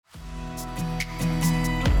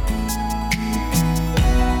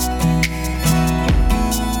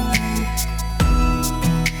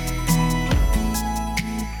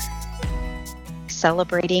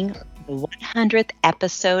celebrating the 100th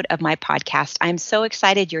episode of my podcast. I'm so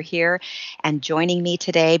excited you're here and joining me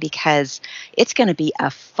today because it's going to be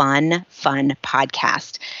a fun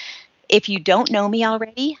podcast. If you don't know me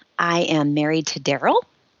already, I am married to Daryl.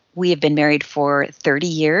 We have been married for 30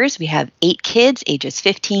 years. We have 8 kids, ages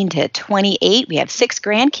 15 to 28. We have 6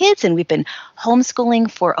 grandkids, and we've been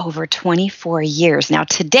homeschooling for over 24 years. Now,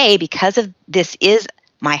 today, because of this is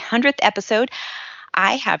my 100th episode,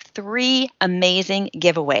 I have 3 amazing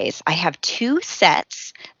giveaways. I have 2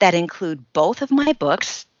 sets that include both of my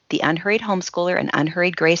books, The Unhurried Homeschooler and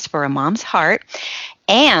Unhurried Grace for a Mom's Heart,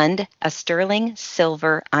 and a sterling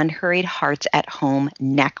silver Unhurried Hearts at Home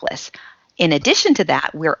necklace. In addition to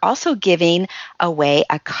that, we're also giving away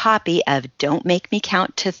a copy of Don't Make Me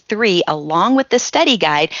Count to 3 along with the study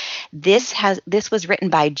guide. This was written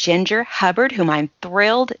by Ginger Hubbard, whom I'm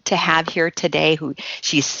thrilled to have here today, who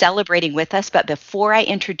she's celebrating with us. But before I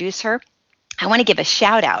introduce her, I want to give a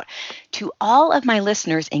shout out to all of my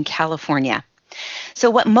listeners in California. So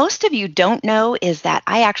what most of you don't know is that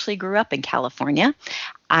I actually grew up in California.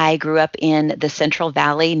 I grew up in the Central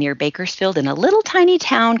Valley near Bakersfield in a little tiny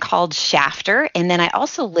town called Shafter. And then I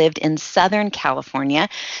also lived in Southern California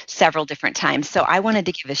several different times. So I wanted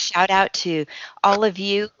to give a shout out to all of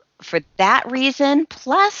you for that reason.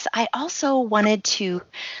 Plus, I also wanted to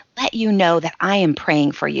let you know that I am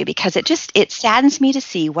praying for you because it saddens me to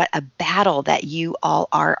see what a battle that you all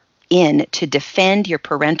are in to defend your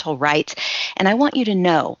parental rights. And I want you to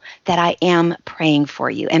know that I am praying for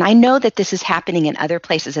you. And I know that this is happening in other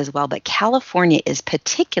places as well, but California is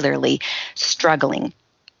particularly struggling.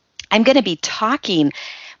 I'm going to be talking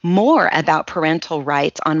more about parental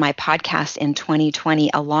rights on my podcast in 2020,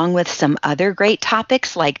 along with some other great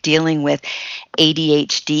topics like dealing with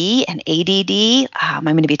ADHD and ADD. I'm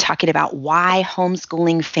going to be talking about why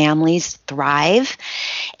homeschooling families thrive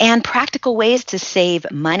and practical ways to save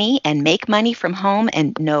money and make money from home.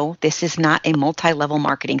 And no, this is not a multi-level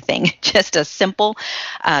marketing thing, just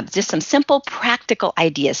some simple practical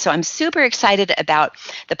ideas. So I'm super excited about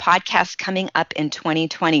the podcast coming up in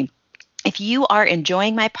 2020. If you are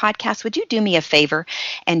enjoying my podcast, would you do me a favor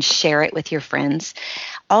and share it with your friends?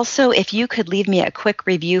 Also, if you could leave me a quick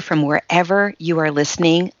review from wherever you are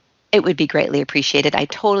listening, it would be greatly appreciated. I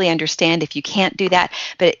totally understand if you can't do that,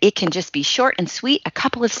 but it can just be short and sweet, a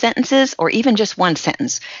couple of sentences, or even just one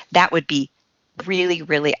sentence. That would be really,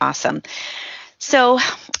 really awesome. So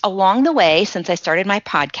along the way, since I started my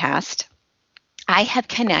podcast, I have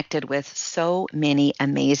connected with so many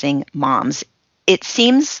amazing moms. It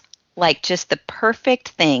seems like just the perfect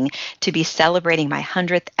thing to be celebrating my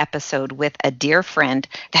 100th episode with a dear friend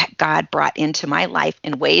that God brought into my life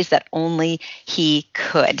in ways that only He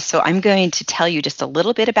could. So I'm going to tell you just a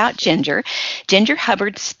little bit about Ginger. Ginger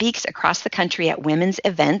Hubbard speaks across the country at women's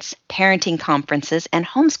events, parenting conferences, and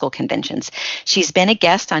homeschool conventions. She's been a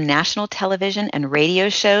guest on national television and radio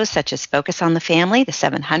shows such as Focus on the Family, The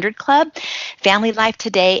 700 Club, Family Life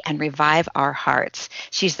Today, and Revive Our Hearts.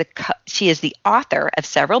 She is the author of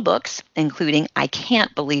several books, including I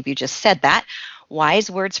Can't Believe You Just Said That,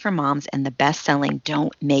 Wise Words for Moms, and the best-selling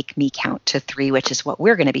Don't Make Me Count to 3, which is what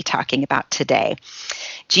we're going to be talking about today.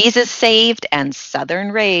 Jesus saved and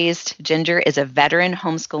Southern raised, Ginger is a veteran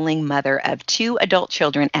homeschooling mother of 2 adult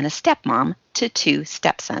children and a stepmom to 2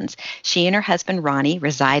 stepsons. She and her husband, Ronnie,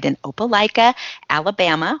 reside in Opelika,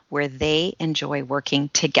 Alabama, where they enjoy working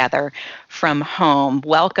together from home.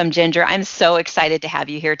 Welcome, Ginger. I'm so excited to have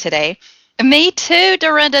you here today. Me too,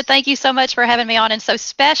 Dorinda. Thank you so much for having me on, and so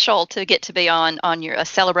special to get to be on your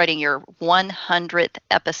celebrating your 100th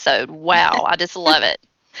episode. Wow, I just love it.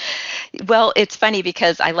 Well, it's funny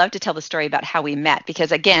because I love to tell the story about how we met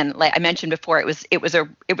because, again, like I mentioned before, it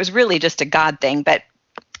was really just a God thing. But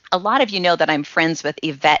a lot of you know that I'm friends with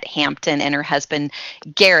Yvette Hampton and her husband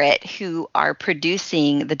Garrett, who are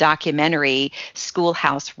producing the documentary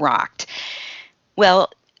Schoolhouse Rocked. Well,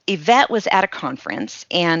 Yvette was at a conference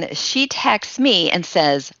and she texts me and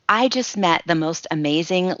says, I just met the most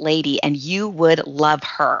amazing lady and you would love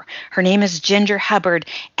her. Her name is Ginger Hubbard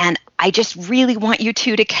and I just really want you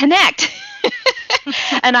two to connect.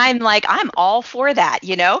 And I'm like, I'm all for that,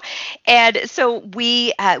 you know? And so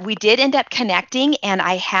we did end up connecting and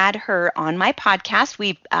I had her on my podcast.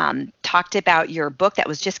 We talked about your book that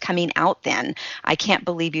was just coming out then. I Can't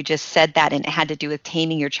Believe You Just Said That, and it had to do with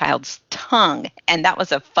taming your child's tongue. And that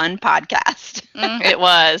was a fun podcast. It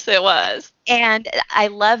was. And I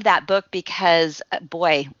love that book because,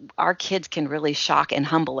 boy, our kids can really shock and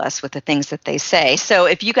humble us with the things that they say. So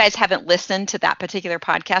if you guys haven't listened to that particular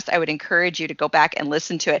podcast, I would encourage you to go back and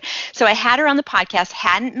listen to it. So I had her on the podcast,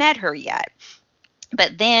 hadn't met her yet.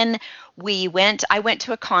 But then I went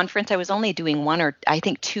to a conference. I was only doing one or I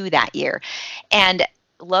think two that year. And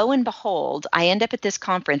lo and behold, I end up at this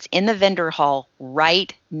conference in the vendor hall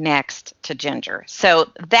right next to Ginger. So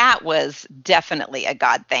that was definitely a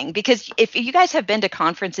God thing, because if you guys have been to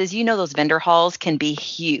conferences, you know those vendor halls can be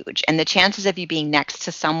huge, and the chances of you being next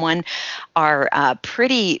to someone are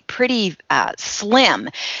pretty slim.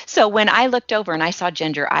 So when I looked over and I saw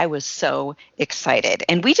Ginger, I was so excited,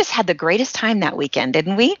 and we just had the greatest time that weekend,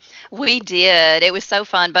 didn't we? We did. It was so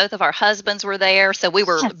fun. Both of our husbands were there, so we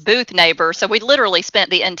were Yes. booth neighbors. So we literally spent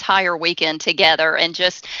the entire weekend together and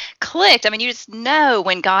just clicked. I mean, you just know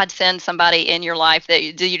when God sends somebody in your life that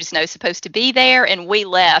you just know is supposed to be there. And we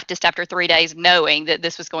left just after 3 days knowing that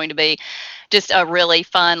this was going to be just a really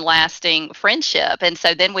fun, lasting friendship. And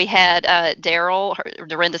so then we had Daryl,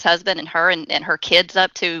 Dorinda's husband, and her kids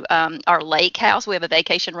up to our lake house. We have a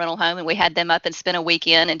vacation rental home, and we had them up and spent a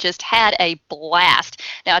weekend and just had a blast.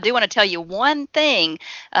 Now, I do want to tell you one thing,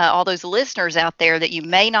 all those listeners out there that you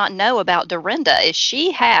may not know about Dorinda, is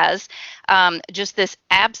she has just this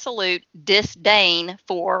absolute disdain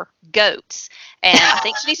for goats. And I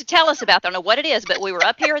think she needs to tell us about that. I don't know what it is, but we were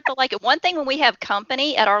up here at the lake. And one thing when we have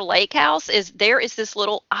company at our lake house is there is this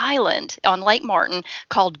little island on Lake Martin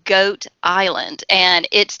called Goat Island. And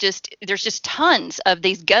there's just tons of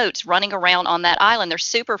these goats running around on that island. They're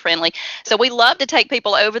super friendly. So we love to take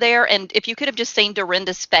people over there. And if you could have just seen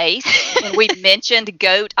Dorinda's face when we mentioned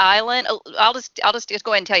Goat Island, I'll just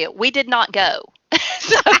go ahead and tell you, we did not go.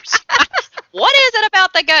 So, what is it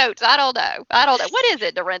about the goats? I don't know. What is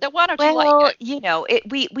it, Dorinda? Why don't you like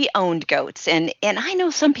goats? We owned goats, and I know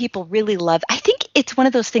some people really love. I think it's one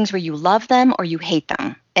of those things where you love them or you hate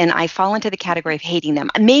them. And I fall into the category of hating them.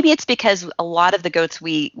 Maybe it's because a lot of the goats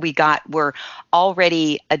we got were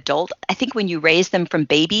already adult. I think when you raise them from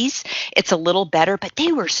babies, it's a little better, but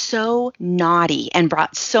they were so naughty and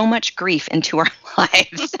brought so much grief into our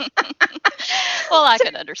lives. Well, I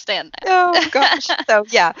can understand that. Oh gosh. So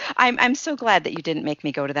yeah, I'm so glad that you didn't make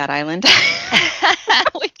me go to that island.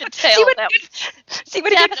 We could tell See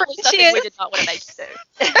what a good friend she is. We did not want to make you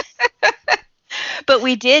do. But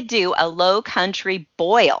we did do a low country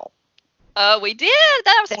boil. Oh, we did.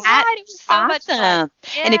 That was right. It was so much fun.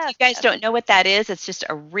 And if you guys don't know what that is, it's just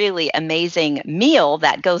a really amazing meal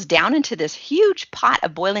that goes down into this huge pot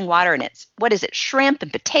of boiling water, and it's, what is it, shrimp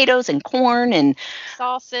and potatoes and corn and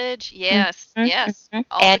sausage. Yes, yes. Mm-hmm.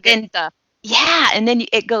 All the good stuff. Yeah, and then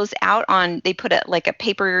it goes out on, they put like a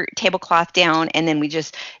paper tablecloth down, and then we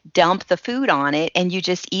just dump the food on it, and you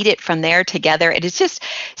just eat it from there together. It is just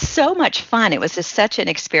so much fun. It was just such an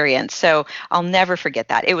experience. So I'll never forget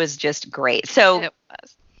that. It was just great. So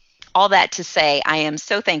all that to say, I am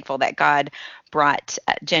so thankful that God brought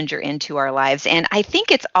Ginger into our lives. And I think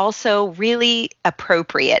it's also really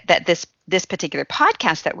appropriate that this particular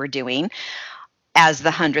podcast that we're doing as the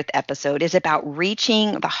 100th episode is about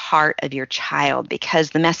reaching the heart of your child, because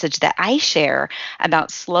the message that I share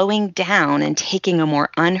about slowing down and taking a more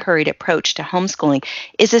unhurried approach to homeschooling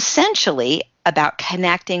is essentially about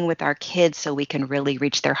connecting with our kids so we can really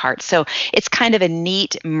reach their hearts. So it's kind of a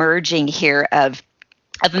neat merging here of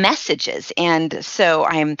messages. And so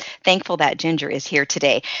I'm thankful that Ginger is here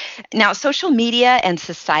today. Now, social media and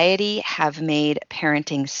society have made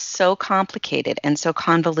parenting so complicated and so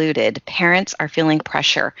convoluted. Parents are feeling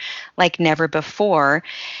pressure like never before.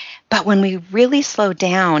 But when we really slow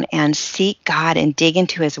down and seek God and dig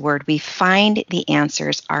into His Word, we find the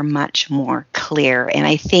answers are much more clear. And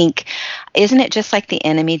I think, isn't it just like the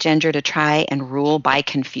enemy, Ginger, to try and rule by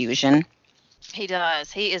confusion? He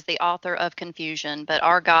does. He is the author of confusion, but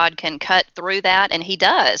our God can cut through that, and He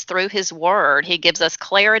does through His Word. He gives us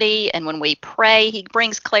clarity, and when we pray, He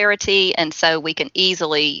brings clarity, and so we can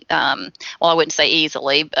easily, well, I wouldn't say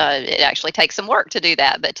easily, it actually takes some work to do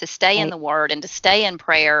that, but to stay in the Word and to stay in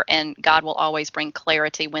prayer, and God will always bring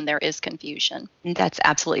clarity when there is confusion. That's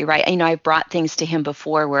absolutely right. You know, I've brought things to Him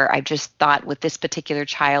before where I just thought with this particular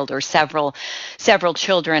child or several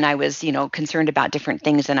children, I was, concerned about different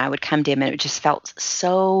things, and I would come to Him and it just felt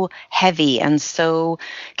so heavy and so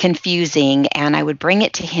confusing, and I would bring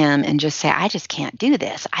it to Him and just say, I just can't do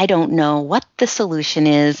this. I don't know what the solution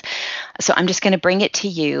is, so I'm just going to bring it to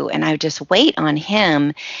you. And I would just wait on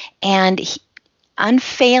Him, and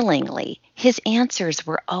unfailingly, His answers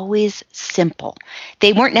were always simple.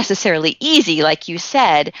 They weren't necessarily easy, like you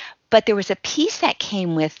said, but there was a peace that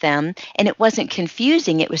came with them, and it wasn't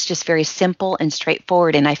confusing. It was just very simple and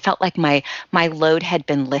straightforward, and I felt like my load had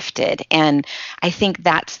been lifted. And I think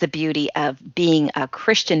that's the beauty of being a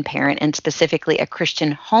Christian parent, and specifically a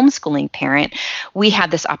Christian homeschooling parent. We have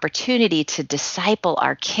this opportunity to disciple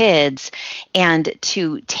our kids and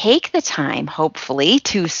to take the time, hopefully,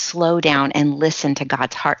 to slow down and listen to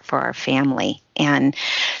God's heart for our family. And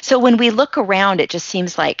so when we look around, it just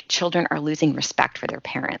seems like children are losing respect for their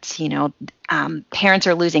parents. Parents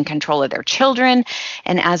are losing control of their children.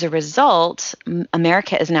 And as a result,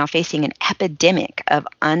 America is now facing an epidemic of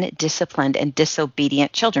undisciplined and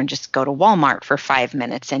disobedient children. Just go to Walmart for 5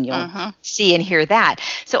 minutes and you'll see and hear that.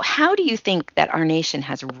 So how do you think that our nation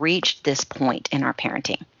has reached this point in our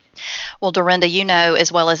parenting? Well, Dorinda, you know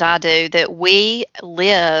as well as I do that we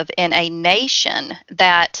live in a nation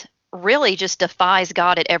that really just defies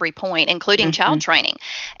God at every point, including child training.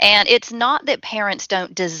 And it's not that parents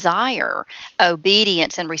don't desire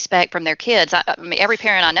obedience and respect from their kids. I mean, every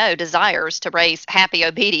parent I know desires to raise happy,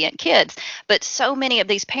 obedient kids, but so many of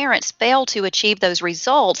these parents fail to achieve those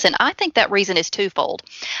results. And I think that reason is twofold.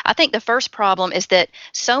 I think the first problem is that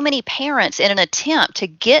so many parents, in an attempt to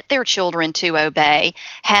get their children to obey,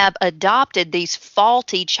 have adopted these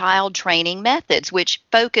faulty child training methods, which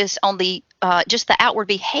focus on just the outward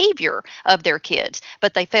behavior of their kids,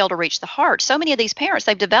 but they fail to reach the heart. So many of these parents,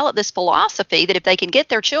 they've developed this philosophy that if they can get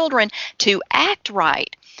their children to act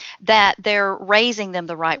right, that they're raising them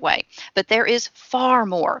the right way. But there is far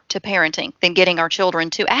more to parenting than getting our children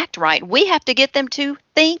to act right. We have to get them to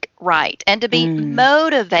think right and to be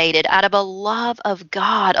motivated out of a love of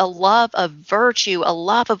God, a love of virtue, a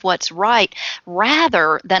love of what's right,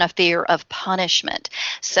 rather than a fear of punishment.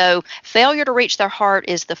 So failure to reach their heart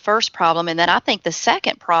is the first problem. And then I think the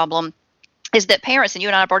second problem is that parents, and you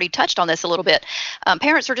and I have already touched on this a little bit,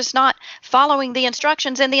 parents are just not following the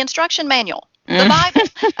instructions in the instruction manual. The Bible.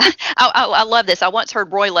 I love this. I once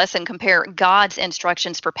heard Roy Lessin compare God's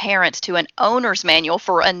instructions for parents to an owner's manual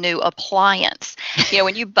for a new appliance.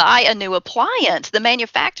 When you buy a new appliance, the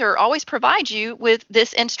manufacturer always provides you with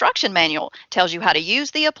this instruction manual. Tells you how to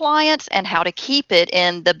use the appliance and how to keep it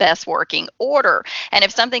in the best working order. And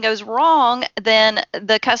if something goes wrong, then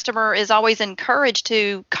the customer is always encouraged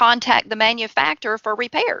to contact the manufacturer for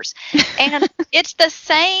repairs. And it's the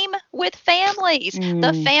same with families.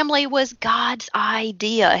 The family was God's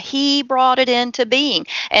idea. He brought it into being.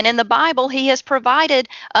 And in the Bible, He has provided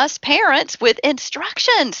us parents with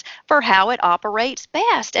instructions for how it operates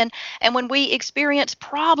best. And when we experience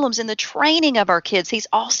problems in the training of our kids, He's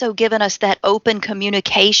also given us that open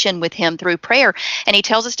communication with Him through prayer. And He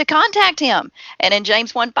tells us to contact Him. And in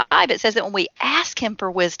James 1:5, it says that when we ask Him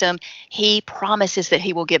for wisdom, He promises that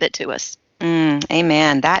He will give it to us.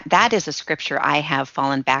 Amen. That is a scripture I have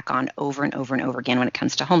fallen back on over and over and over again when it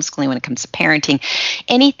comes to homeschooling, when it comes to parenting,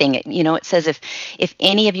 anything. It says, if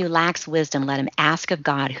any of you lacks wisdom, let him ask of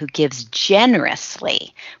God, who gives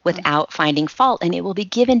generously without finding fault, and it will be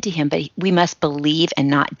given to him. But we must believe and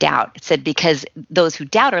not doubt. It said, because those who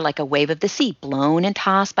doubt are like a wave of the sea, blown and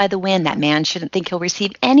tossed by the wind. That man shouldn't think he'll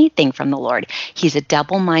receive anything from the Lord. He's a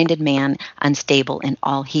double-minded man, unstable in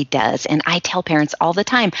all he does. And I tell parents all the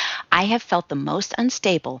time, I have felt the most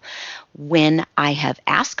unstable when I have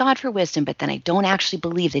asked God for wisdom, but then I don't actually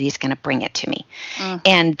believe that He's going to bring it to me.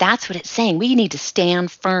 And that's what it's saying. We need to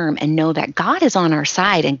stand firm and know that God is on our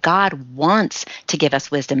side and God wants to give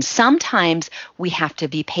us wisdom. Sometimes we have to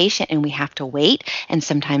be patient and we have to wait. And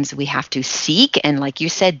sometimes we have to seek and, like you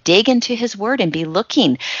said, dig into His word and be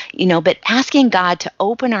looking, but asking God to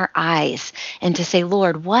open our eyes and to say,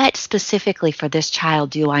 Lord, what specifically for this child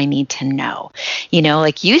do I need to know?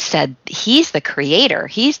 Like you said, He's the creator.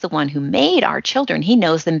 He's the one who made our children. He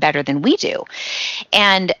knows them better than we do.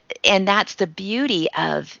 And that's the beauty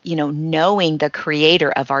of, knowing the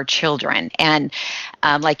creator of our children. And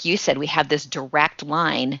like you said, we have this direct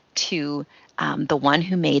line to the one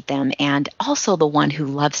who made them and also the one who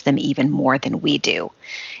loves them even more than we do.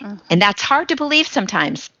 And that's hard to believe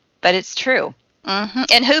sometimes, but it's true.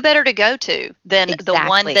 And who better to go to than the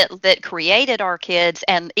one that created our kids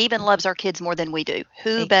and even loves our kids more than we do?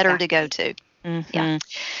 Who better to go to? Yeah.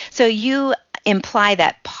 So you imply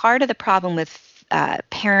that part of the problem with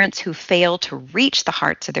parents who fail to reach the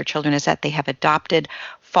hearts of their children is that they have adopted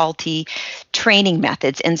faulty training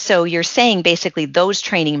methods. And so you're saying basically those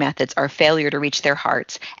training methods are failure to reach their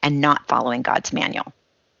hearts and not following God's manual.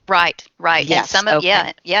 Right. And Yes.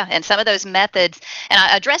 Okay. and some of those methods, and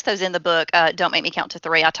I address those in the book. Don't Make Me Count to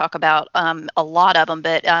Three. I talk about a lot of them,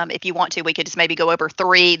 but if you want to, we could just maybe go over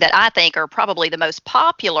three that I think are probably the most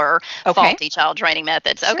popular Okay. faulty child training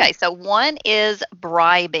methods. Sure. Okay, so one is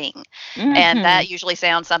bribing, and Mm-hmm. that usually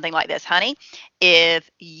sounds something like this: Honey, if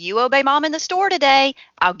you obey mom in the store today,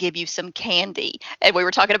 I'll give you some candy. And we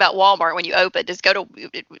were talking about Walmart when you open.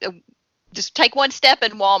 Just take one step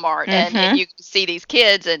in Walmart and Mm-hmm. you see these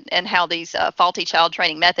kids and how these faulty child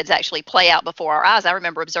training methods actually play out before our eyes. I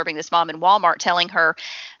remember observing this mom in Walmart telling her,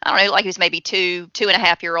 I don't know, like he was maybe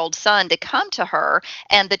 2.5 year old son to come to her,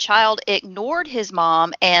 and the child ignored his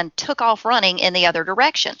mom and took off running in the other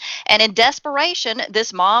direction. And in desperation,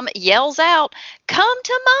 this mom yells out, "Come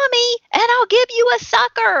to mommy and I'll give you a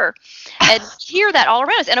sucker." And hear that all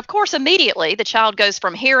around us. And of course, immediately the child goes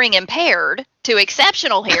from hearing impaired to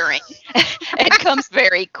exceptional hearing and comes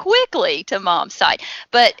very quickly to mom's side.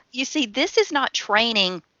 But you see, this is not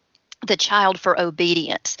training the child for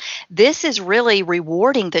obedience. This is really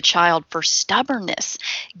rewarding the child for stubbornness.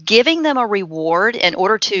 Giving them a reward in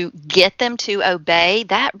order to get them to obey,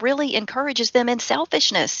 that really encourages them in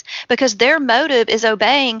selfishness, because their motive is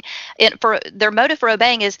obeying it for their motive for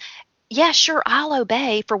obeying is, yeah, sure, I'll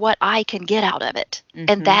obey for what I can get out of it.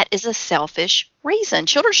 And Mm-hmm. that is a selfish reason.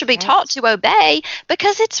 Children should be taught Right. to obey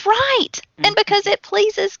because it's right and because Mm-hmm. it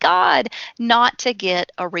pleases God, not to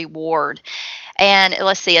get a reward. And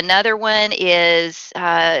let's see, another one is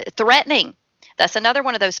threatening. That's another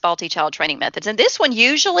one of those faulty child training methods. And this one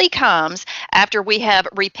usually comes after we have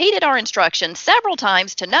repeated our instructions several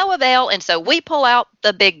times to no avail, and so we pull out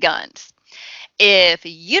the big guns. If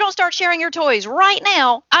you don't start sharing your toys right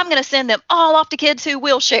now, I'm going to send them all off to kids who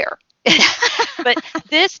will share. But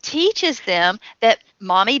this teaches them that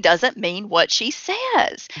mommy doesn't mean what she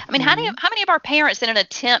says. I mean, Mm-hmm. how many of our parents, in an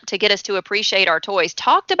attempt to get us to appreciate our toys,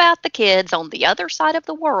 talked about the kids on the other side of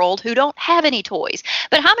the world who don't have any toys?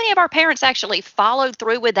 But how many of our parents actually followed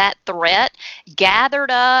through with that threat, gathered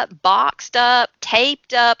up, boxed up,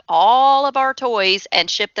 taped up all of our toys, and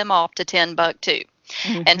shipped them off to Timbuktu?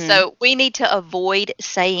 And Mm-hmm. so we need to avoid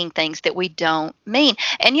saying things that we don't mean.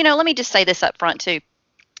 And, let me just say this up front, too.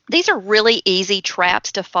 These are really easy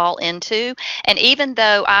traps to fall into. And even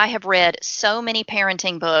though I have read so many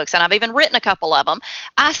parenting books, and I've even written a couple of them,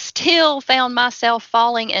 I still found myself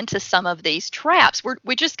falling into some of these traps.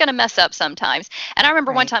 We're just going to mess up sometimes. And I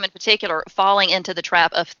remember one Right. time in particular falling into the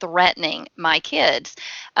trap of threatening my kids.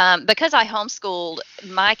 Because I homeschooled,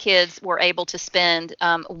 my kids were able to spend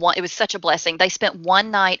it was such a blessing. They spent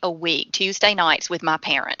one night a week, Tuesday nights, with my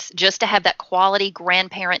parents, just to have that quality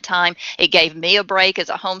grandparent time. It gave me a break as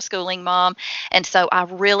a homeschooling mom. And so I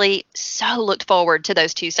really so looked forward to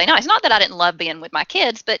those Tuesday nights. Not that I didn't love being with my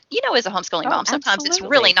kids, but as a homeschooling Oh, mom, sometimes it's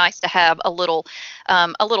really absolutely. nice to have a little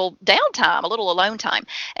downtime, a little alone time.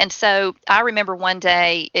 And so I remember one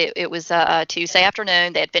day, it was a Tuesday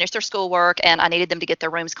afternoon. They had finished their schoolwork, and I needed them to get their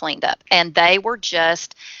rooms cleaned up. And they were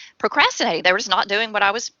just procrastinating. They were just not doing what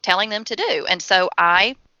I was telling them to do. And so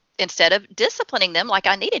instead of disciplining them like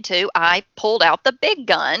I needed to, I pulled out the big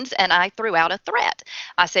guns and I threw out a threat.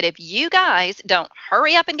 I said, if you guys don't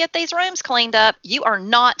hurry up and get these rooms cleaned up, you are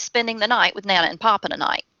not spending the night with Nana and Papa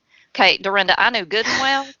tonight. Okay, Dorinda, I knew good and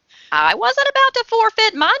well I wasn't about to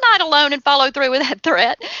forfeit my night alone and follow through with that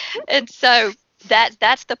threat. And so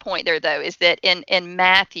that's the point there, though, is that in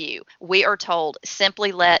Matthew we are told,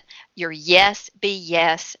 simply let your yes be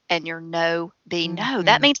yes and your no be no.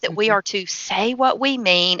 That Mm-hmm. means that we Mm-hmm. are to say what we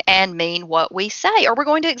mean and mean what we say, or we're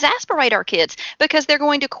going to exasperate our kids because they're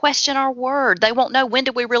going to question our word. They won't know, when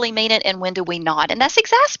do we really mean it and when do we not, and that's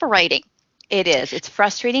exasperating. It is. It's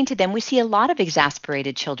frustrating to them. We see a lot of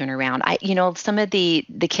exasperated children around. Some of the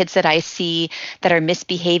kids that I see that are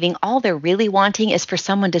misbehaving, all they're really wanting is for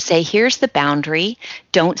someone to say, "Here's the boundary.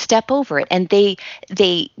 Don't step over it." And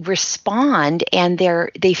they respond, and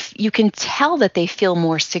you can tell that they feel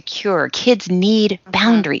more secure. Kids need Hmm.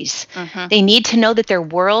 boundaries. Hmm. They need to know that their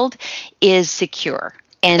world is secure.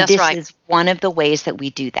 And That's this right. is one of the ways that we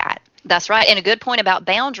do that. That's right. And a good point about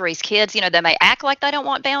boundaries. Kids, they may act like they don't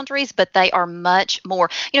want boundaries, but they are much more.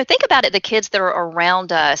 Think about it, the kids that are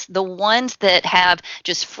around us, the ones that have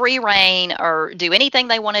just free reign or do anything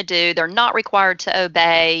they want to do, they're not required to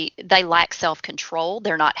obey, they lack self-control,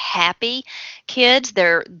 they're not happy kids,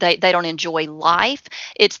 they don't enjoy life.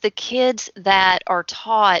 It's the kids that are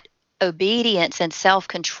taught obedience and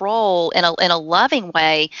self-control in a loving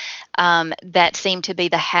way, that seem to be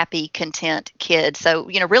the happy, content kids. So,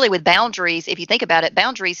 really with boundaries, if you think about it,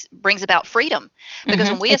 boundaries brings about freedom. Because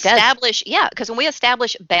when we It does.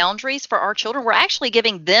 establish boundaries for our children, we're actually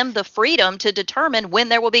giving them the freedom to determine when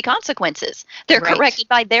there will be consequences. They're Right. corrected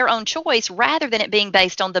by their own choice rather than it being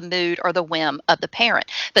based on the mood or the whim of the parent.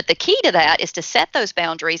 But the key to that is to set those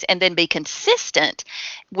boundaries and then be consistent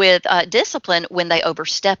with discipline when they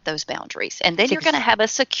overstep those boundaries. And then It's you're going to have a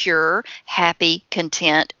secure, happy,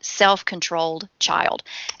 content, self-controlled child.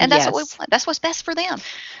 And that's what we Yes. want. That's what's best for them.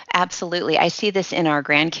 Absolutely. I see this in our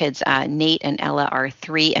grandkids. Nate and Ella are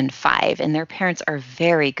 3 and 5, and their parents are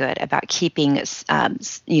very good about keeping,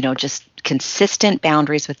 just consistent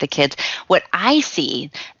boundaries with the kids. What I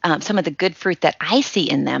see, some of the good fruit that I see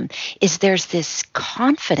in them is there's this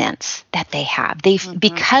confidence that they have.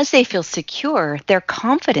 Because they feel secure, their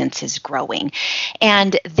confidence is growing,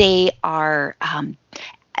 and they are.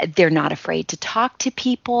 They're not afraid to talk to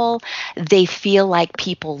people. They feel like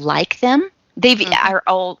people like them. Our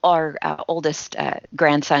oldest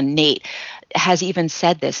grandson, Nate, has even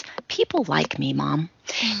said this, people like me, Mom.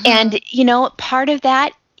 And, part of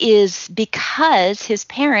that is because his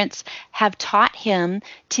parents have taught him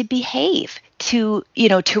to behave, to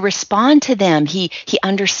respond to them. He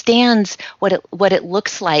understands what it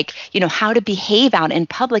looks like, how to behave out in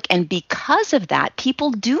public. And because of that,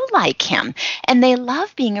 people do like him and they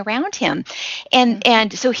love being around him.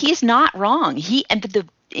 And so he's not wrong. The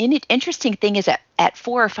interesting thing is at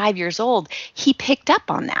 4 or 5 years old, he picked up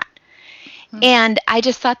on that. And I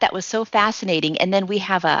just thought that was so fascinating. And then we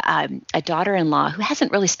have a daughter-in-law who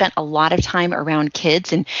hasn't really spent a lot of time around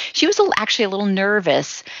kids. And she was actually a little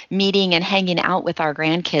nervous meeting and hanging out with our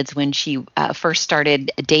grandkids when she first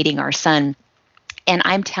started dating our son. And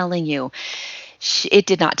I'm telling you, it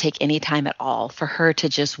did not take any time at all for her to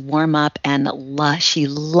just warm up, and she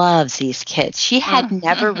loves these kids. She had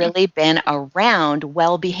never really been around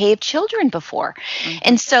well-behaved children before.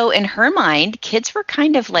 And so in her mind, kids were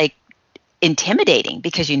kind of like intimidating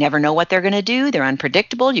because you never know what they're going to do. They're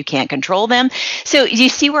unpredictable. You can't control them. So you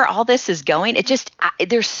see where all this is going?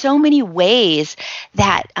 There's so many ways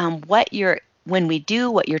that when we do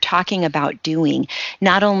what you're talking about doing,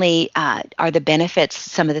 not only are the benefits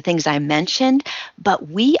some of the things I mentioned, but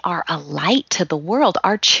we are a light to the world.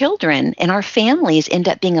 Our children and our families end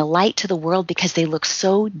up being a light to the world because they look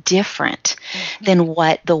so different than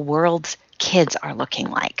what the world's kids are looking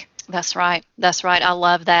like. That's right. That's right. I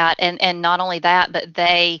love that. And not only that, but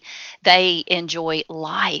they enjoy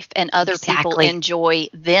life and other people enjoy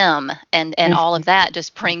them, and all of that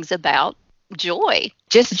just brings about joy.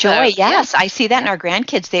 Just joy, yes. I see that in our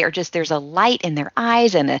grandkids. There's a light in their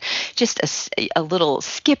eyes and a little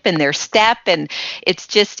skip in their step, and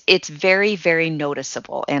it's very, very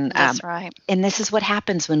noticeable. And that's right. And this is what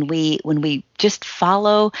happens when we just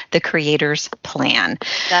follow the Creator's plan.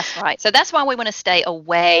 That's right. So that's why we want to stay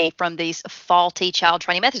away from these faulty child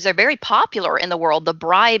training methods. They're very popular in the world. The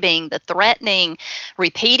bribing, the threatening,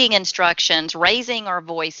 repeating instructions, raising our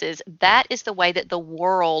voices. That is the way that the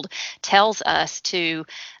world tells us to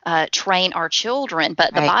train our children.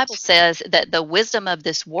 But the Bible says that the wisdom of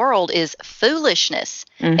this world is foolishness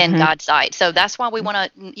in God's sight. So that's why we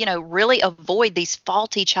want to, really avoid these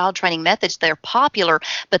faulty child training methods. They're popular,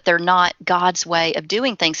 but they're not God's way of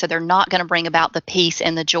doing things. So they're not going to bring about the peace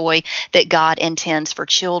and the joy that God intends for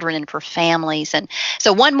children and for families. And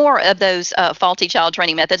so one more of those faulty child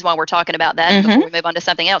training methods, while we're talking about that, before we move on to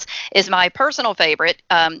something else, is my personal favorite,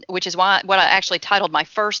 which is what I actually titled my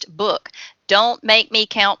first book. Don't make me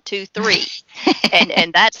count to 3.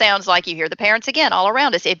 and that sounds like you hear the parents again all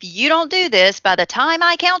around us. If you don't do this, by the time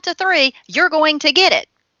I count to 3, you're going to get it.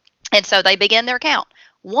 And so they begin their count.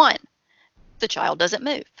 1, the child doesn't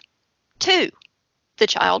move. 2, the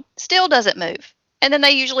child still doesn't move. And then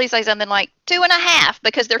they usually say something like 2.5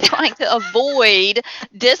 because they're trying to avoid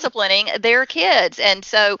disciplining their kids. And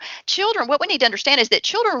so children, what we need to understand is that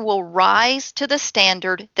children will rise to the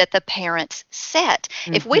standard that the parents set.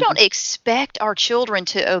 If we don't expect our children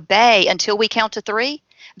to obey until we count to 3,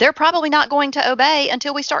 they're probably not going to obey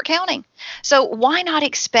until we start counting. So why not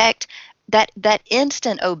expect that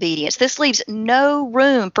instant obedience? This leaves no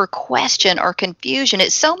room for question or confusion.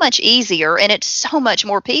 It's so much easier and it's so much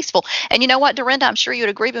more peaceful. And you know what, Dorinda, I'm sure you would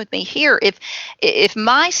agree with me here. If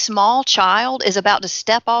my small child is about to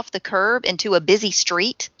step off the curb into a busy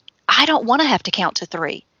street, I don't want to have to count to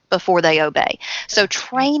 3 before they obey. So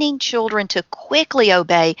training children to quickly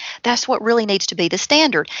obey, that's what really needs to be the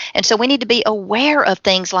standard. And so we need to be aware of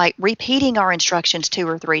things like repeating our instructions 2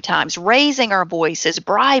 or 3 times, raising our voices,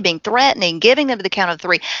 bribing, threatening, giving them to the count of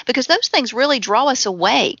 3, because those things really draw us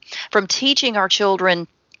away from teaching our children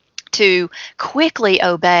to quickly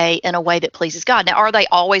obey in a way that pleases God. Now, are they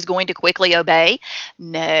always going to quickly obey?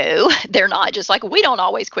 No, they're not. Just like we don't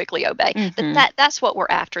always quickly obey. But that's what we're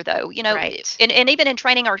after, though. Right. And even in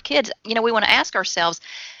training our kids, we want to ask ourselves,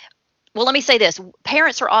 well, let me say this.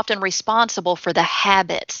 Parents are often responsible for the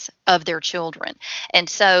habits of their children. And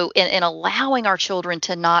so in allowing our children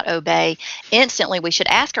to not obey, instantly we should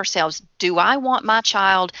ask ourselves, do I want my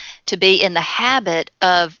child to be in the habit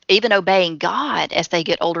of even obeying God as they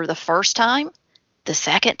get older the first time, the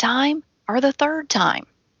second time, or the third time?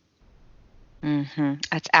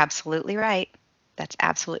 That's absolutely right. That's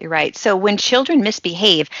absolutely right. So when children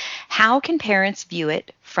misbehave, how can parents view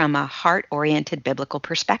it from a heart-oriented biblical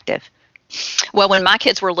perspective? Well, when my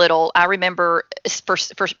kids were little, I remember for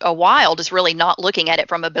a while just really not looking at it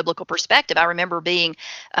from a biblical perspective. I remember being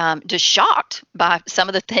just shocked by some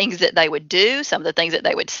of the things that they would do, some of the things that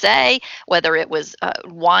they would say, whether it was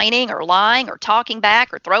whining or lying or talking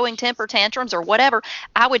back or throwing temper tantrums or whatever.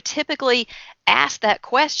 I would typically ask that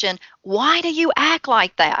question, why do you act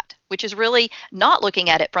like that? Which is really not looking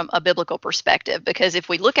at it from a biblical perspective, because if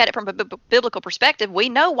we look at it from a biblical perspective, we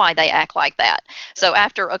know why they act like that. So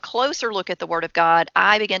after a closer look at the Word of God,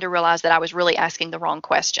 I began to realize that I was really asking the wrong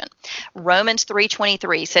question. Romans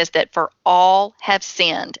 3:23 says that for all have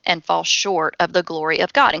sinned and fall short of the glory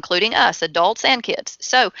of God, including us, adults and kids.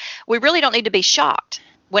 So we really don't need to be shocked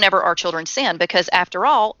whenever our children sin, because after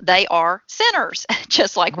all, they are sinners,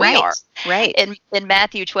 just like we are. Right. In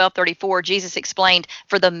Matthew 12:34, Jesus explained,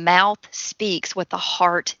 for the mouth speaks what the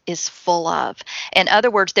heart is full of. In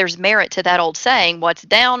other words, there's merit to that old saying, what's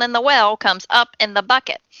down in the well comes up in the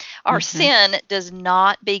bucket. Our sin does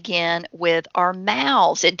not begin with our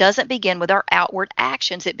mouths. It doesn't begin with our outward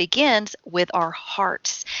actions. It begins with our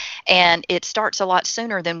hearts. And it starts a lot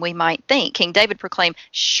sooner than we might think. King David proclaimed,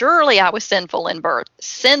 surely I was sinful in birth,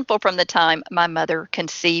 sinful from the time my mother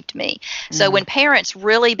conceived me. So when parents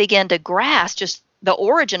really begin to grasp just the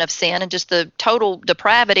origin of sin and just the total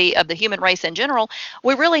depravity of the human race in general,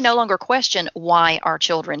 we really no longer question why our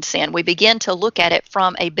children sin. We begin to look at it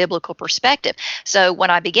from a biblical perspective. So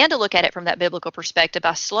when I began to look at it from that biblical perspective,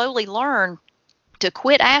 I slowly learned to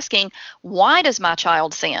quit asking, why does my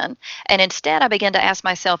child sin? And instead I began to ask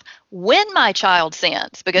myself, when my child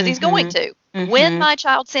sins, because he's going to, when my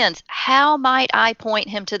child sins, how might I point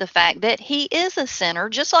him to the fact that he is a sinner,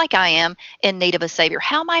 just like I am, in need of a Savior?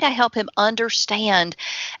 How might I help him understand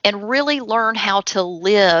and really learn how to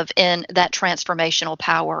live in that transformational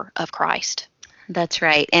power of Christ? That's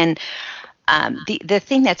right. And the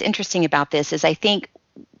thing that's interesting about this is I think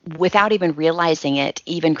without even realizing it,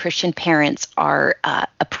 even Christian parents are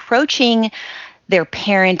approaching their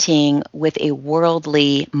parenting with a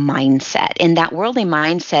worldly mindset. And that worldly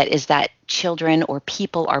mindset is that children or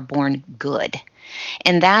people are born good.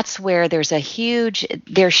 And that's where there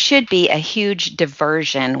should be a huge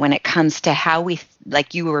diversion when it comes to how we,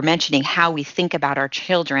 like you were mentioning, how we think about our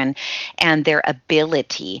children and their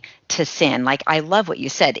ability to sin. Like, I love what you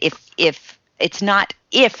said. If it's not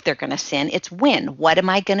if they're going to sin, it's when. What am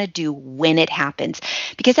I going to do when it happens?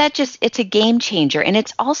 Because it's a game changer. And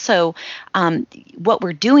it's also what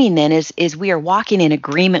we're doing then is we are walking in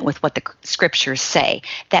agreement with what the scriptures say,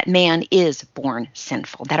 that man is born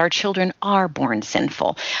sinful, that our children are born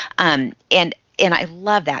sinful. And I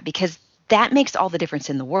love that, because that makes all the difference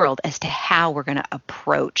in the world as to how we're going to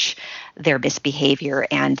approach their misbehavior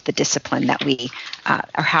and the discipline that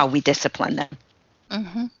or how we discipline them.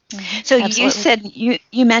 So Absolutely. You said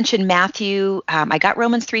you mentioned Matthew. I got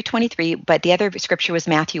Romans 3:23, but the other scripture was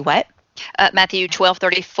Matthew what? Matthew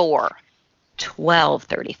 12:34.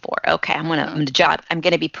 12:34. Okay, I'm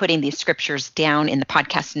going to be putting these scriptures down in the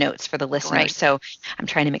podcast notes for the listeners. Right. So I'm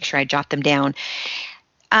trying to make sure I jot them down.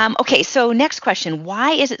 Okay, so next question: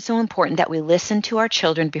 why is it so important that we listen to our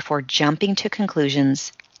children before jumping to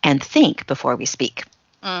conclusions and think before we speak?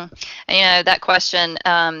 And, that question,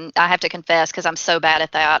 I have to confess, because I'm so bad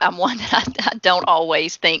at that. I'm one that I don't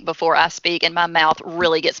always think before I speak, and my mouth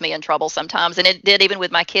really gets me in trouble sometimes. And it did even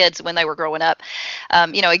with my kids when they were growing up.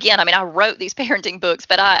 Again, I wrote these parenting books,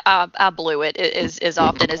 but I blew it as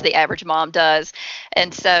often as the average mom does.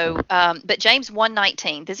 And so, but James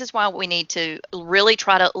 1:19, this is why we need to really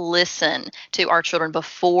try to listen to our children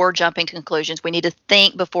before jumping to conclusions. We need to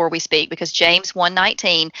think before we speak, because James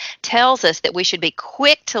 1:19 tells us that we should be quick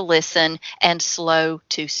quick to listen and slow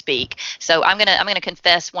to speak. So I'm gonna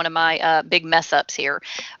confess one of my big mess ups here.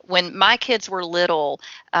 When my kids were little,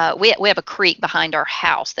 we have a creek behind our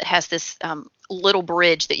house that has this little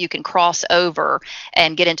bridge that you can cross over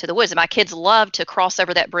and get into the woods. And my kids loved to cross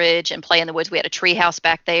over that bridge and play in the woods. We had a tree house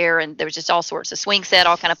back there, and there was just all sorts of swing set,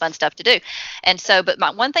 all kind of fun stuff to do. And so, but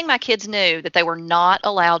one thing my kids knew that they were not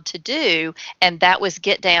allowed to do, and that was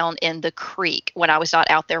get down in the creek when I was not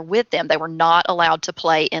out there with them. They were not allowed to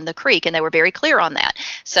play in the creek, and they were very clear on that.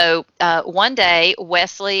 So one day,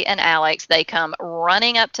 Wesley and Alex, they come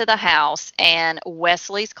running up to the house, and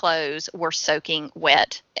Wesley's clothes were soaking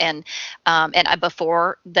wet. And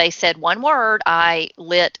before they said one word, I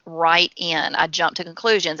lit right in. I jumped to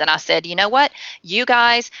conclusions, and I said, you know what? You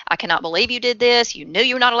guys, I cannot believe you did this. You knew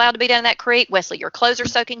you were not allowed to be down in that creek. Wesley, your clothes are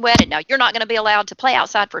soaking wet, and now you're not going to be allowed to play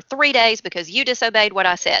outside for 3 days because you disobeyed what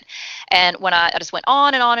I said. And when I just went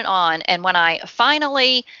on and on and on, and when I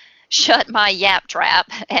finally shut my yap trap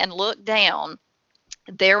and looked down,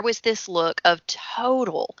 there was this look of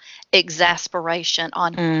total exasperation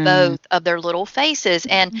on both of their little faces.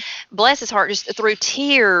 And bless his heart, just through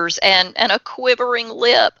tears and a quivering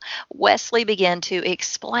lip, Wesley began to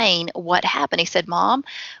explain what happened. He said, Mom,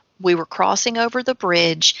 we were crossing over the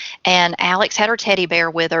bridge, and Alex had her teddy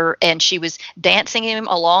bear with her, and she was dancing him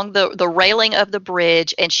along the railing of the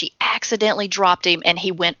bridge, and she accidentally dropped him, and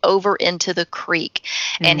he went over into the creek.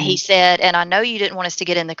 And he said, and I know you didn't want us to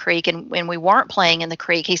get in the creek, and when we weren't playing in the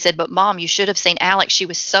creek, he said, but Mom, you should have seen Alex. She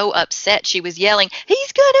was so upset. She was yelling,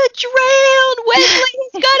 he's going to drown, Wesley,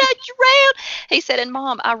 he's going to drown. He said, and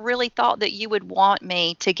Mom, I really thought that you would want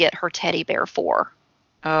me to get her teddy bear for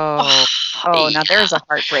her. Now there's a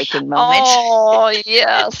heartbreaking moment. Oh,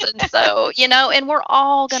 yes. And so, and we're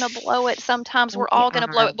all going to blow it sometimes. We're all going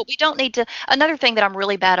to blow it, but we don't need to. Another thing that I'm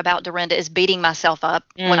really bad about, Dorinda, is beating myself up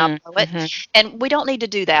when I blow it. And we don't need to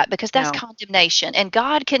do that because that's condemnation. And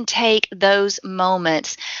God can take those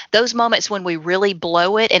moments when we really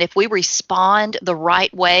blow it, and if we respond the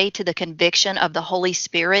right way to the conviction of the Holy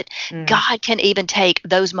Spirit, God can even take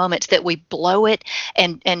those moments that we blow it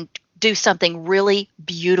and do something really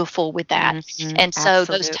beautiful with that. And so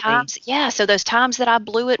those times that I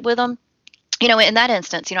blew it with them, in that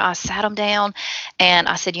instance, I sat them down and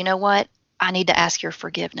I said, you know what? I need to ask your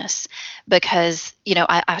forgiveness because,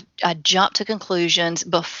 I jumped to conclusions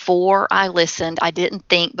before I listened. I didn't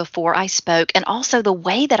think before I spoke. And also the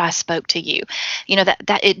way that I spoke to you,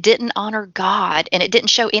 that it didn't honor God and it didn't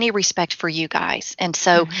show any respect for you guys. And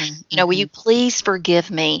so, will you please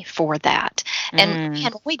forgive me for that? And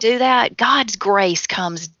when we do that, God's grace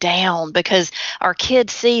comes down because our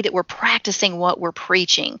kids see that we're practicing what we're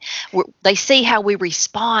preaching. They see how we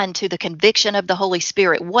respond to the conviction of the Holy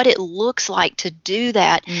Spirit, what it looks like to do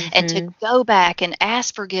that and to go back and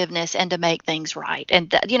ask forgiveness and to make things right.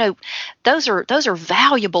 And those are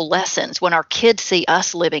valuable lessons when our kids see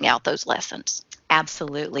us living out those lessons.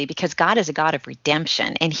 Absolutely, because God is a God of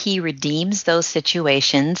redemption, and He redeems those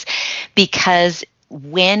situations because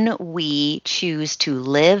when we choose to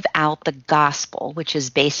live out the gospel, which is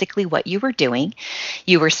basically what you were doing,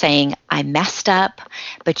 you were saying, I messed up,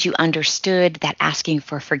 but you understood that asking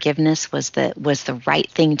for forgiveness was the right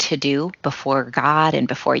thing to do before God and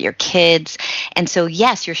before your kids. And so,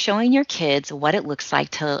 yes, you're showing your kids what it looks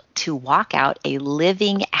like to walk out a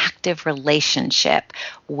living, active relationship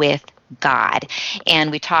with God.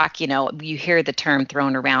 And we talk, you hear the term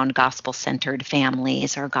thrown around, gospel-centered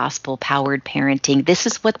families or gospel-powered parenting. This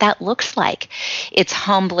is what that looks like. It's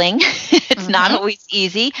humbling. It's not always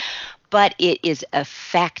easy, but it is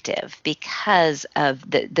effective because of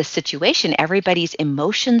the situation. Everybody's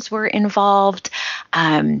emotions were involved.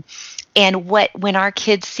 And when our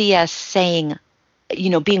kids see us saying,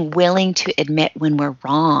 being willing to admit when we're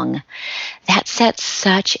wrong, that sets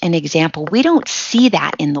such an example. We don't see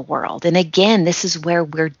that in the world. And again, this is where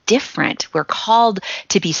we're different. We're called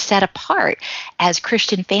to be set apart as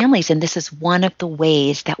Christian families. And this is one of the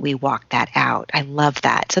ways that we walk that out. I love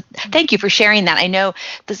that. So thank you for sharing that. I know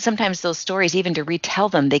that sometimes those stories, even to retell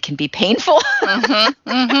them, they can be painful. Oh,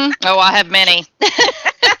 I have many.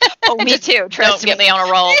 Oh, me too. Don't get me on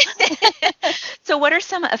a roll. So what are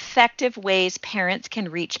some effective ways parents can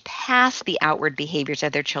reach past the outward behaviors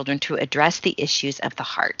of their children to address the issues of the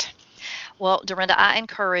heart? Well, Dorinda, I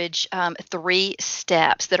encourage 3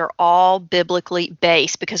 steps that are all biblically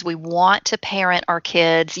based because we want to parent our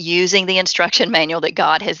kids using the instruction manual that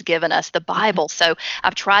God has given us, the Bible. So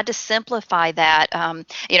I've tried to simplify that.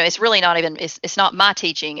 It's really not even, it's not my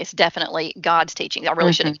teaching. It's definitely God's teaching. I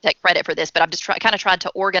really shouldn't take credit for this, but I've just kind of tried to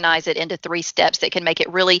organize it into 3 steps that can make it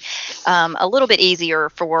really a little bit easier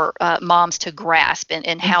for moms to grasp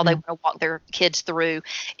and how they want to walk their kids through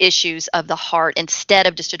issues of the heart instead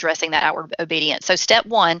of just addressing that outward obedience. So step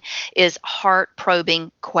 1 is heart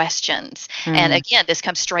probing questions. And again, this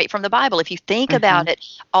comes straight from the Bible. If you think about it,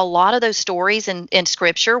 a lot of those stories in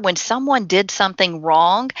scripture, when someone did something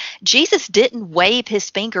wrong, Jesus didn't wave his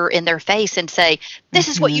finger in their face and say, this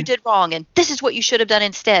is what you did wrong and this is what you should have done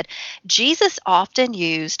instead. Jesus often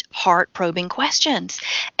used heart probing questions.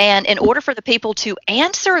 And in order for the people to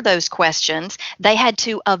answer those questions, they had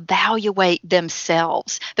to evaluate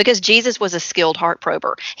themselves because Jesus was a skilled heart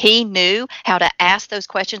prober. He knew how to ask those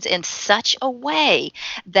questions in such a way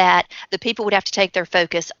that the people would have to take their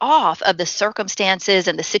focus off of the circumstances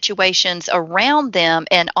and the situations around them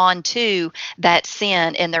and onto that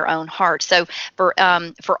sin in their own heart. So for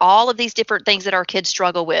all of these different things that our kids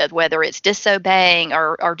struggle with, whether it's disobeying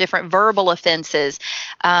or different verbal offenses,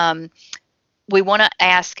 we want to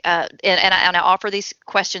ask, and I offer these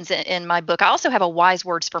questions in my book. I also have a Wise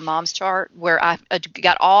Words for Moms chart where I've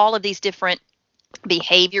got all of these different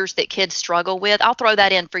behaviors that kids struggle with. I'll throw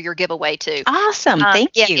that in for your giveaway too. Awesome.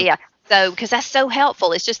 Thank you. Yeah. So, because that's so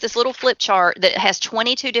helpful. It's just this little flip chart that has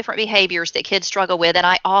 22 different behaviors that kids struggle with. And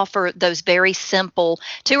I offer those very simple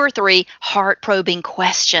 2 or 3 heart probing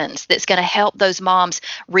questions that's going to help those moms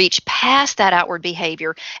reach past that outward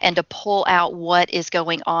behavior and to pull out what is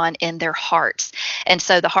going on in their hearts. And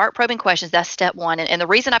so the heart probing questions, that's step 1. And the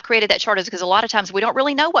reason I've created that chart is because a lot of times we don't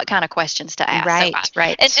really know what kind of questions to ask.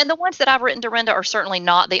 Right. And the ones that I've written, Dorinda, are certainly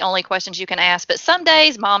not the only questions you can ask. But some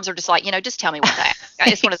days moms are just like, just tell me what to ask.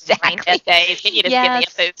 It's one of the brain dead days. Can you just give me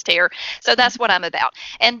a boost here? So that's what I'm about.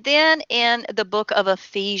 And then in the book of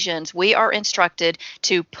Ephesians, we are instructed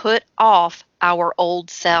to put off our old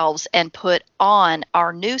selves and put on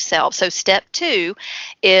our new selves. So step 2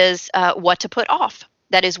 is what to put off.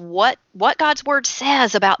 That is what God's word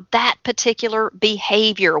says about that particular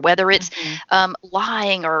behavior, whether it's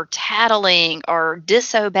lying or tattling or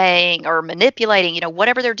disobeying or manipulating,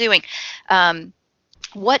 whatever they're doing.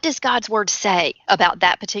 What does God's word say about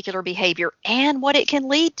that particular behavior and what it can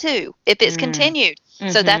lead to if it's continued?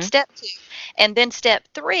 So that's step 2. And then step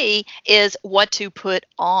 3 is what to put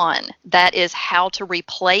on. That is how to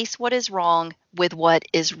replace what is wrong with what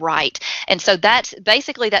is right. And so that's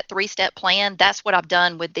basically that 3-step plan. That's what I've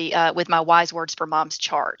done with the with my Wise Words for Moms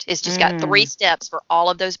chart. It's just got 3 steps for all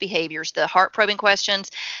of those behaviors: the heart probing questions,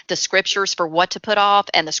 the scriptures for what to put off,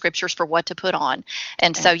 and the scriptures for what to put on.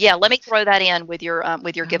 And so, let me throw that in with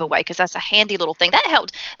your giveaway because that's a handy little thing. That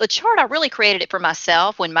helped. The chart, I really created it for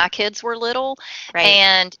myself when my kids were little,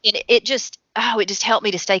 and it just helped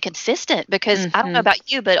me to stay consistent because I don't know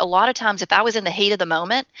about you, but a lot of times if I was in the heat of the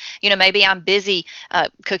moment, maybe I'm busy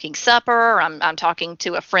cooking supper, or I'm talking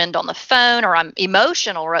to a friend on the phone, or I'm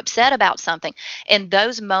emotional or upset about something. In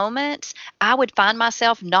those moments, I would find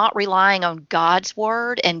myself not relying on God's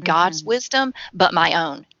word and God's wisdom, but my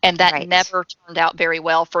own. And that never turned out very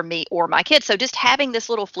well for me or my kids. So just having this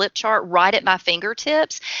little flip chart right at my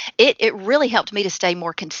fingertips, it really helped me to stay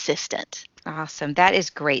more consistent. Awesome. That is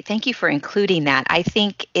great. Thank you for including that. I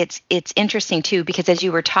think it's interesting too, because as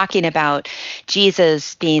you were talking about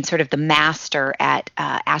Jesus being sort of the master at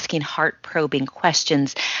asking heart-probing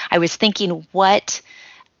questions, I was thinking what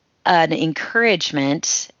an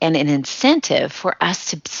encouragement and an incentive for us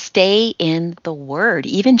to stay in the Word,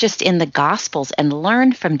 even just in the Gospels, and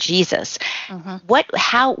learn from Jesus. Look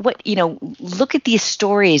at these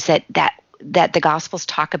stories that the Gospels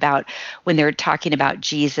talk about when they're talking about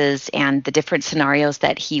Jesus and the different scenarios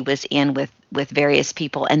that he was in with various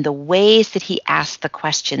people and the ways that he asked the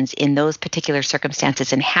questions in those particular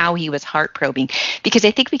circumstances and how he was heart probing. Because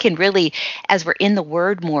I think we can really, as we're in the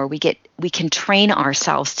Word more, we can train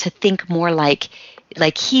ourselves to think more like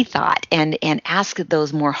he thought and ask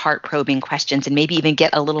those more heart-probing questions and maybe even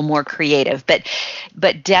get a little more creative.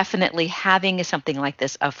 But definitely having something like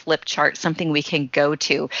this, a flip chart, something we can go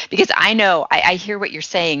to. Because I know, I hear what you're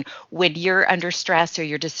saying. When you're under stress or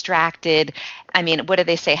you're distracted, I mean, what do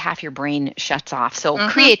they say? Half your brain shuts off. So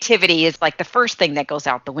creativity is like the first thing that goes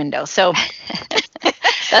out the window. So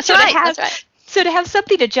that's right. So to have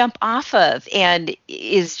something to jump off of and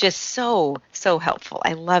is just so helpful.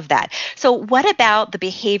 I love that. So what about the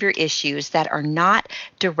behavior issues that are not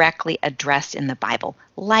directly addressed in the Bible,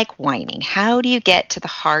 like whining? How do you get to the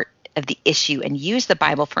heart of the issue and use the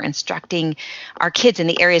Bible for instructing our kids in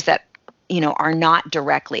the areas that, are not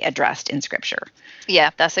directly addressed in Scripture.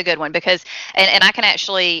 Yeah, that's a good one because, and I can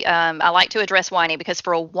actually, I like to address whining because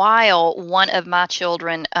for a while, one of my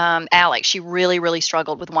children, Alex, she really, really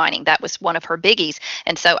struggled with whining. That was one of her biggies.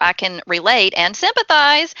 And so I can relate and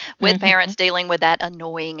sympathize with parents dealing with that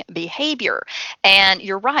annoying behavior. And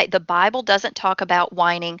you're right, the Bible doesn't talk about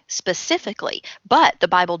whining specifically, but the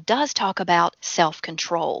Bible does talk about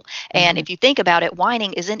self-control. And if you think about it,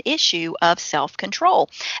 whining is an issue of self-control.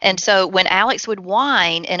 And so when Alex would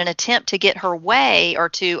whine in an attempt to get her way, or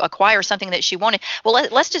to acquire something that she wanted. Well,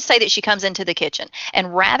 let's just say that she comes into the kitchen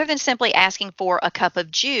and rather than simply asking for a cup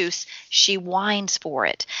of juice, she whines for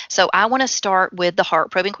it. So I want to start with the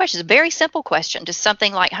heart-probing question. It's a very simple question, just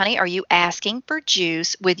something like, honey, are you asking for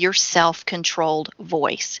juice with your self-controlled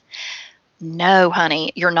voice? No,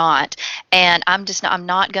 honey, you're not. And I'm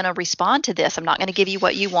not going to respond to this. I'm not going to give you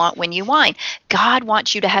what you want when you whine. God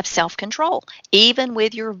wants you to have self-control, even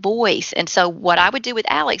with your voice. And so what I would do with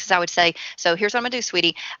Alex is I would say, so here's what I'm going to do,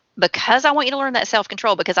 sweetie. Because I want you to learn that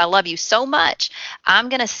self-control, because I love you so much, I'm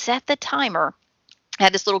going to set the timer. I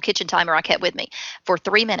had this little kitchen timer I kept with me for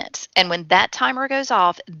 3 minutes. And when that timer goes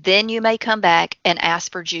off, then you may come back and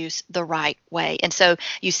ask for juice the right way. And so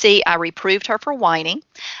you see, I reproved her for whining.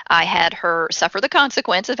 I had her suffer the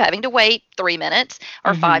consequence of having to wait 3 minutes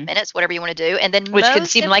or 5 minutes, whatever you want to do. And then which could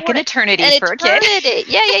seem like an eternity for a kid.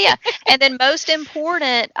 Yeah. And then most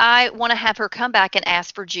important, I want to have her come back and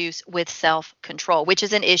ask for juice with self-control, which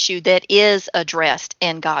is an issue that is addressed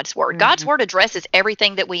in God's Word. God's Word addresses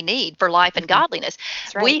everything that we need for life and godliness.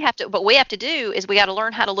 Right. What we have to do is we got to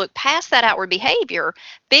learn how to look past that outward behavior,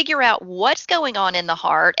 figure out what's going on in the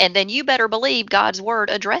heart, and then you better believe God's Word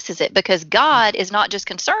addresses it, because God is not just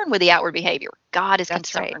concerned with the outward behavior. God is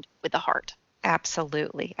concerned with the heart.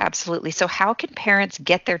 Absolutely. Absolutely. So how can parents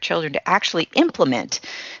get their children to actually implement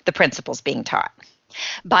the principles being taught?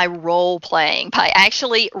 By role playing, by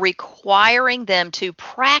actually requiring them to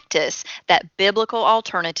practice that biblical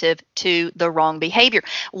alternative to the wrong behavior.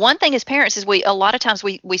 One thing as parents is a lot of times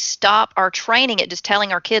we stop our training at just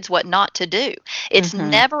telling our kids what not to do. It's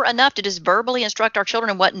never enough to just verbally instruct our children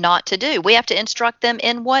in what not to do. We have to instruct them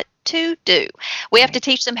in what to do. We have to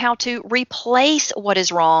teach them how to replace what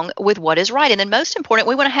is wrong with what is right. And then most important,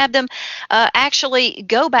 we want to have them actually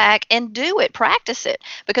go back and do it, practice it.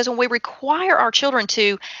 Because when we require our children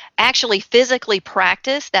to actually physically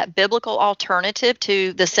practice that biblical alternative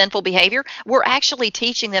to the sinful behavior, we're actually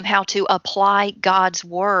teaching them how to apply God's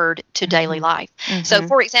Word to daily life. So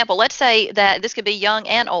for example, let's say that this could be young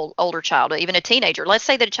and older child, even a teenager. Let's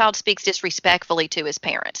say that a child speaks disrespectfully to his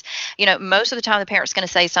parents. Most of the time the parent's going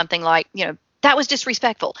to say something like, that was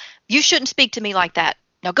disrespectful. You shouldn't speak to me like that.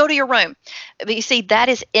 Now go to your room. But you see, that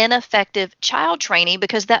is ineffective child training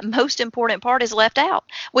because that most important part is left out.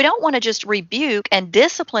 We don't want to just rebuke and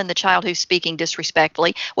discipline the child who's speaking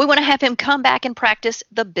disrespectfully. We want to have him come back and practice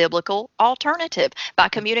the biblical alternative by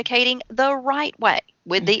communicating the right way,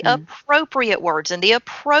 with the appropriate words and the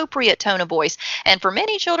appropriate tone of voice. And for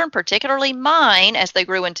many children, particularly mine, as they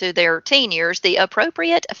grew into their teen years, the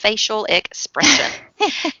appropriate facial expression.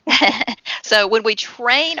 So when we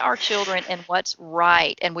train our children in what's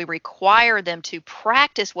right and we require them to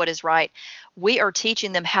practice what is right, we are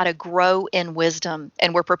teaching them how to grow in wisdom,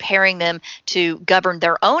 and we're preparing them to govern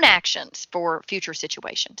their own actions for future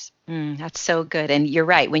situations. That's so good. And you're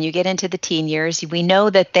right. When you get into the teen years, we know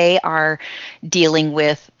that they are dealing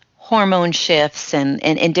with hormone shifts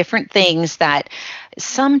and different things that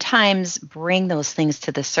sometimes bring those things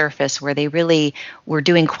to the surface where they really were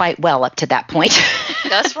doing quite well up to that point.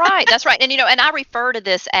 That's right. And, and I refer to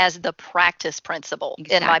this as the practice principle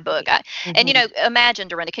in my book. And, imagine,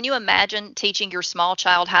 Dorinda, can you imagine teaching your small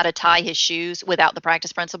child how to tie his shoes without the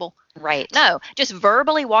practice principle? Right. No, just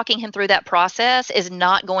verbally walking him through that process is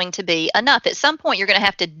not going to be enough. At some point, you're going to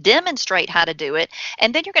have to demonstrate how to do it,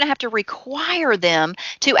 and then you're going to have to require them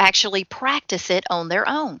to actually practice it on their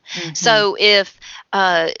own. So if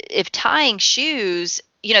tying shoes,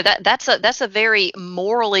 that's a very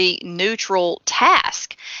morally neutral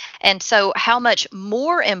task. And so how much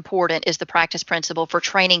more important is the practice principle for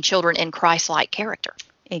training children in Christ-like character?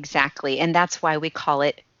 Exactly. And that's why we call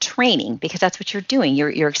it training, because that's what you're doing.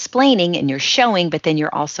 You're explaining and you're showing, but then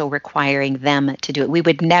you're also requiring them to do it. We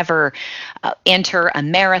would never enter a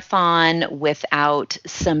marathon without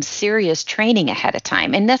some serious training ahead of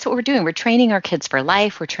time. And that's what we're doing. We're training our kids for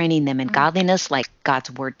life. We're training them in godliness like God's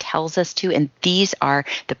Word tells us to. And these are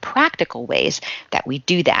the practical ways that we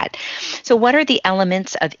do that. So what are the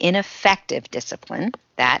elements of ineffective discipline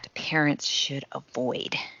that parents should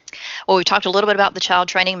avoid? Well, we talked a little bit about the child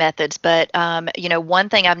training methods, but one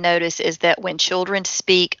thing I've noticed is that when children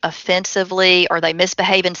speak offensively or they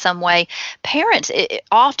misbehave in some way, parents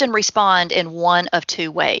often respond in one of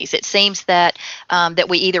two ways. It seems that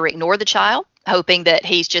we either ignore the child, hoping that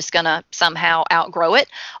he's just going to somehow outgrow it,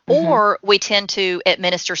 Hmm. or we tend to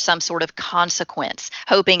administer some sort of consequence,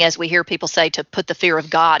 hoping, as we hear people say, to put the fear of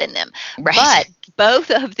God in them. Right. But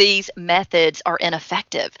both of these methods are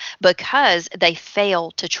ineffective because they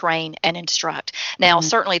fail to train and instruct. Now, Mm.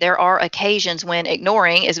 certainly there are occasions when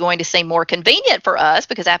ignoring is going to seem more convenient for us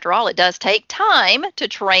because, after all, it does take time to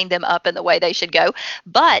train them up in the way they should go.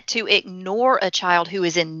 But to ignore a child who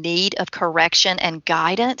is in need of correction and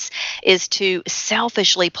guidance is to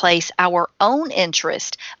selfishly place our own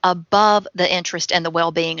interest above the interest and the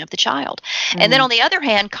well-being of the child. And then Mm. on the other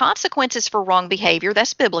hand, consequences for wrong behavior,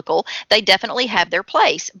 that's biblical, they definitely have their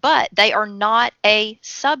place, but they are not a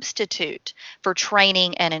substitute for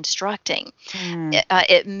training and instructing. Mm.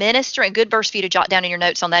 Administering, good verse for you to jot down in your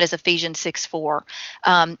notes on that is Ephesians 6:4.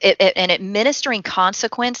 And administering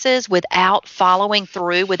consequences without following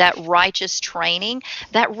through with that righteous training,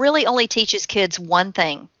 that really only teaches kids one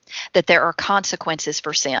thing, that there are consequences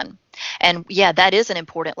for sin. And yeah, that is an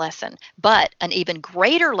important lesson. But an even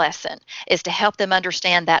greater lesson is to help them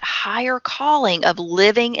understand that higher calling of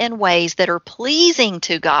living in ways that are pleasing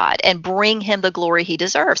to God and bring Him the glory He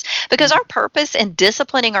deserves. Because our purpose in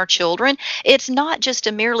disciplining our children, it's not just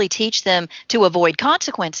to merely teach them to avoid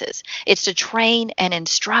consequences, it's to train and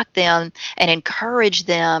instruct them and encourage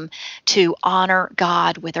them to honor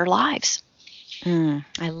God with their lives.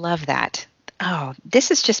 I love that. Oh, this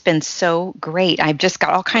has just been so great. I've just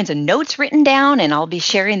got all kinds of notes written down, and I'll be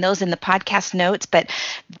sharing those in the podcast notes. But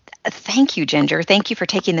thank you, Ginger. Thank you for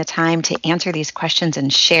taking the time to answer these questions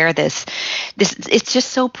and share this. It's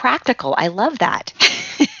just so practical. I love that.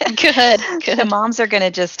 Good, The good. moms are going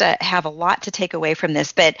to just have a lot to take away from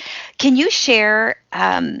this. But can you share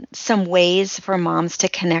some ways for moms to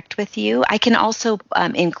connect with you? I can also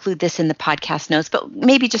include this in the podcast notes, but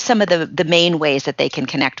maybe just some of the main ways that they can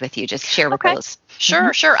connect with you. Just share with Okay. those.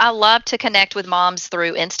 Sure, sure. I love to connect with moms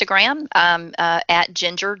through Instagram at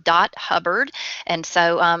ginger.hubbard. And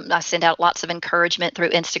so I send out lots of encouragement through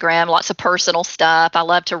Instagram, lots of personal stuff. I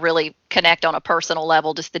love to really connect on a personal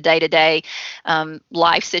level, just the day-to-day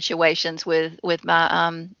life situations with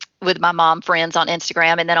my mom friends on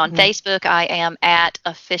Instagram. And then on Mhm. Facebook, I am at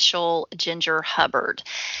official Ginger Hubbard.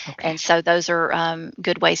 Okay. And so those are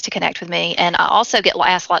good ways to connect with me. And I also get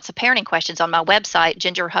asked lots of parenting questions on my website,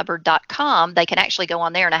 gingerhubbard.com. They can actually go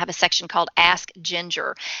on there, and I have a section called Ask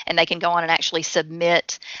Ginger, and they can go on and actually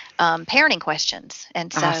submit parenting questions.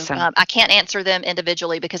 And so Awesome. I can't answer them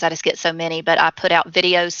individually because I just get so many, but I put out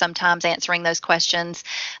videos sometimes answering those questions.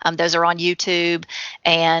 Those are on YouTube,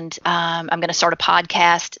 and I'm going to start a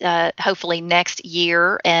podcast hopefully next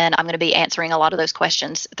year, and I'm going to be answering a lot of those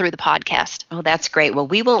questions through the podcast. Oh, that's great. Well,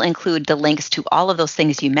 we will include the links to all of those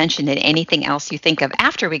things you mentioned and anything else you think of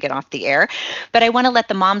after we get off the air. But I want to let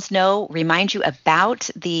the moms know, remind you about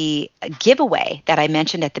the giveaway that I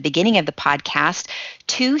mentioned at the beginning of the podcast.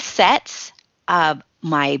 2 sets of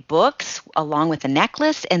my books along with a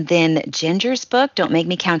necklace, and then Ginger's book, Don't Make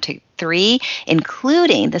Me Count to 3,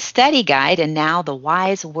 including the study guide and now the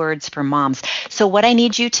wise words for moms. So what I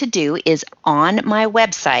need you to do is on my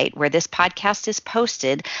website where this podcast is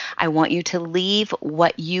posted, I want you to leave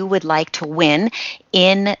what you would like to win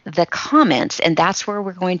in the comments, and that's where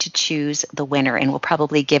we're going to choose the winner. And we'll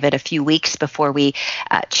probably give it a few weeks before we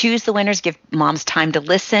choose the winners, give moms time to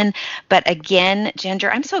listen. But again,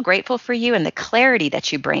 Ginger, I'm so grateful for you and the clarity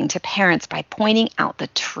that you bring to parents by pointing out the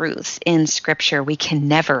truths in Scripture. We can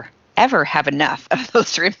never ever have enough of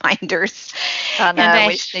those reminders. I know.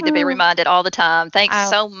 We just need to be reminded all the time. Thanks uh,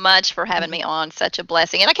 so much for having me on. Such a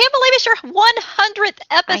blessing. And I can't believe it's your 100th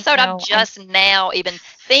episode. I'm just now even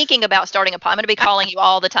thinking about starting a podcast. I'm going to be calling you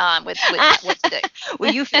all the time with what to do.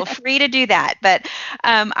 Well, you feel free to do that. But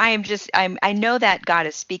I know that God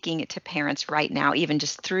is speaking to parents right now, even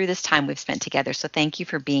just through this time we've spent together. So thank you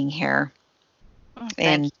for being here.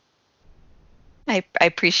 Thank you. I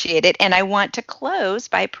appreciate it. And I want to close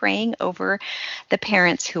by praying over the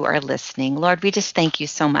parents who are listening. Lord, we just thank you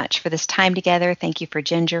so much for this time together. Thank you for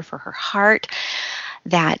Ginger, for her heart.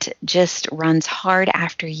 that just runs hard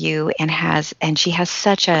after you and she has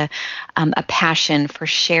such a passion for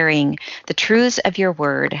sharing the truths of your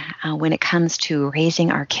word when it comes to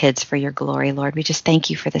raising our kids for your glory, Lord. We just thank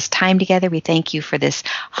you for this time together. We thank you for this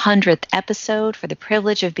 100th episode, for the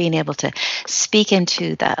privilege of being able to speak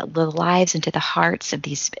into the lives, into the hearts of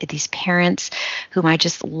these parents whom I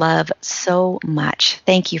just love so much.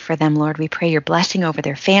 Thank you for them, Lord. We pray your blessing over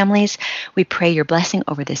their families. We pray your blessing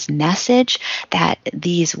over this message, that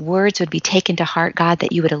these words would be taken to heart, God,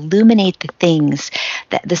 that you would illuminate the things,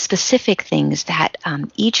 the specific things that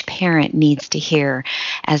each parent needs to hear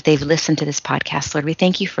as they've listened to this podcast. Lord, we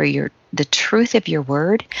thank you for the truth of your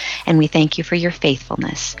word, and we thank you for your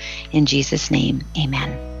faithfulness. In Jesus' name,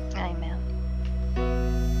 amen. Amen.